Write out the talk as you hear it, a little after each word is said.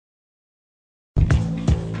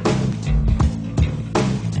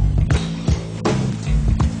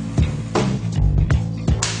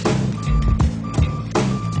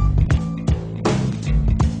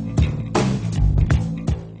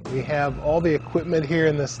have all the equipment here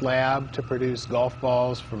in this lab to produce golf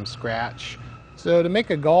balls from scratch. So to make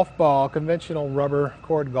a golf ball, conventional rubber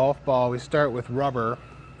cord golf ball, we start with rubber,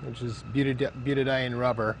 which is butadiene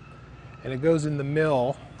rubber, and it goes in the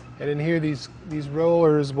mill. And in here these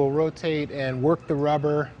rollers will rotate and work the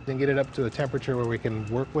rubber and get it up to a temperature where we can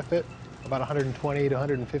work with it, about 120 to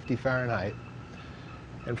 150 Fahrenheit.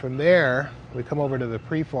 And from there, we come over to the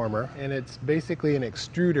preformer, and it's basically an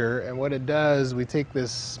extruder, and what it does, we take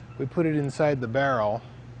this, we put it inside the barrel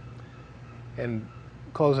and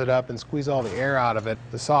close it up and squeeze all the air out of it.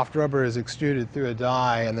 The soft rubber is extruded through a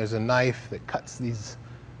die, and there's a knife that cuts these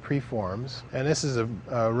preforms. And this is a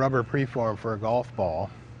rubber preform for a golf ball.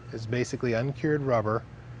 It's basically uncured rubber.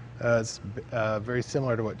 It's very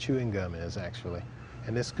similar to what chewing gum is, actually.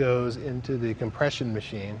 And this goes into the compression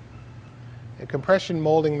machine. A compression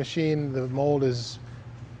molding machine, the mold is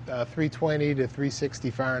 320 to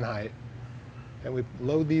 360 Fahrenheit. And we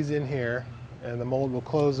load these in here, and the mold will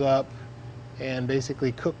close up and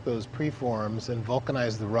basically cook those preforms and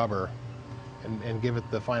vulcanize the rubber and give it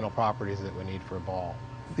the final properties that we need for a ball.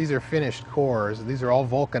 These are finished cores. These are all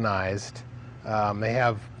vulcanized. They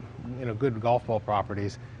have, good golf ball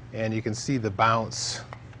properties, and you can see the bounce.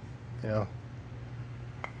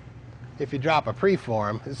 If you drop a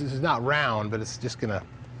preform, this is not round, but it's just going to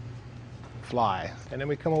fly. And then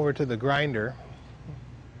we come over to the grinder.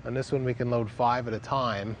 On this one we can load 5 at a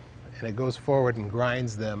time, and it goes forward and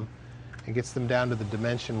grinds them and gets them down to the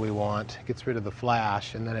dimension we want, gets rid of the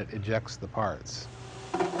flash, and then it ejects the parts.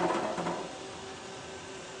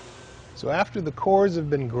 So after the cores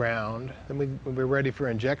have been ground, then we're ready for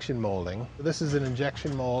injection molding. This is an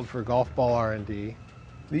injection mold for golf ball R&D.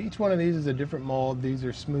 Each one of these is a different mold. These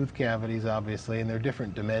are smooth cavities, obviously, and they're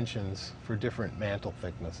different dimensions for different mantle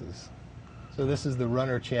thicknesses. So this is the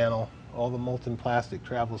runner channel. All the molten plastic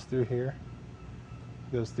travels through here,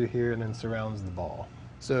 goes through here, and then surrounds the ball.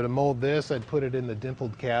 So to mold this, I'd put it in the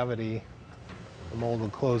dimpled cavity. The mold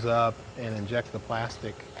would close up and inject the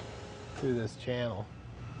plastic through this channel,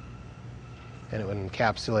 and it would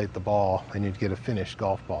encapsulate the ball, and you'd get a finished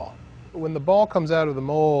golf ball. When the ball comes out of the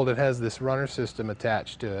mold, it has this runner system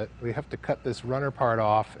attached to it. We have to cut this runner part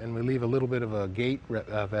off, and we leave a little bit of a gate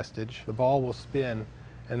vestige. The ball will spin,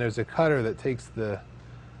 and there's a cutter that takes the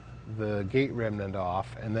gate remnant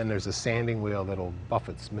off, and then there's a sanding wheel that'll buff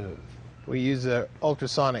it smooth. We use an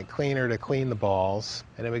ultrasonic cleaner to clean the balls,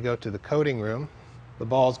 and then we go to the coating room. The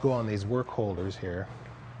balls go on these work holders here,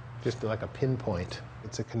 just like a pinpoint.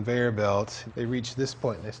 It's a conveyor belt. They reach this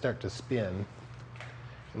point and they start to spin.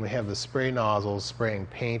 And we have the spray nozzles spraying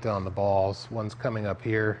paint on the balls. One's coming up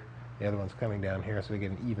here, the other one's coming down here, so we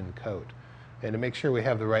get an even coat. And to make sure we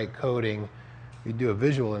have the right coating, we do a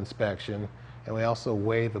visual inspection, and we also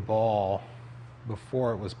weigh the ball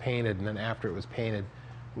before it was painted and then after it was painted.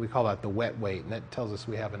 We call that the wet weight, and that tells us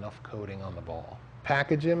we have enough coating on the ball.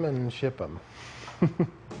 Package them and ship them.